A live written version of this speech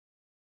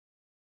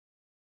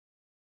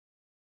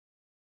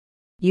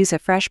Use a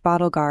fresh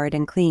bottle gourd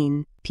and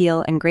clean,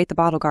 peel and grate the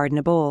bottle gourd in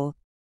a bowl.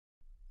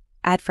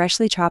 Add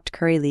freshly chopped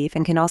curry leaf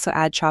and can also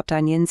add chopped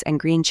onions and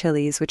green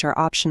chilies, which are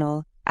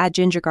optional. Add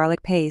ginger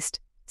garlic paste,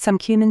 some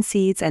cumin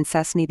seeds and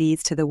sesame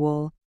seeds to the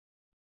wool.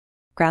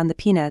 Ground the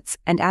peanuts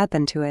and add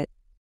them to it.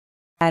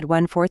 Add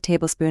 1/4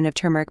 tablespoon of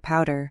turmeric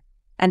powder,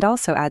 and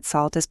also add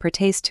salt as per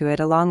taste to it,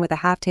 along with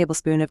a 1/2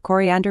 tablespoon of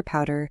coriander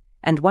powder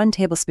and 1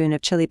 tablespoon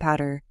of chili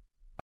powder.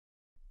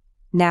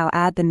 Now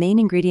add the main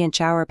ingredient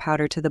jowar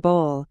powder to the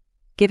bowl.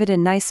 Give it a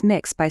nice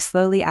mix by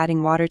slowly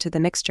adding water to the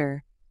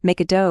mixture. Make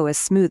a dough as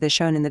smooth as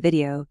shown in the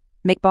video.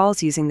 Make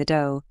balls using the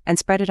dough, and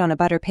spread it on a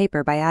butter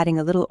paper by adding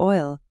a little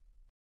oil.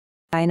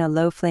 On a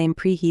low flame,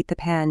 preheat the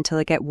pan till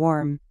it gets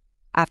warm.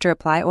 After,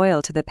 apply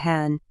oil to the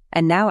pan,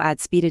 and now add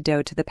speeded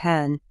dough to the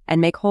pan,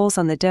 and make holes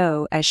on the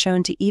dough as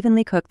shown to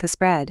evenly cook the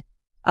spread.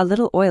 A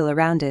little oil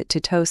around it to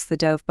toast the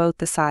dough both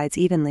the sides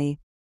evenly.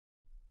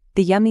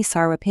 The yummy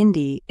sarwa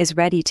pindi is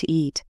ready to eat.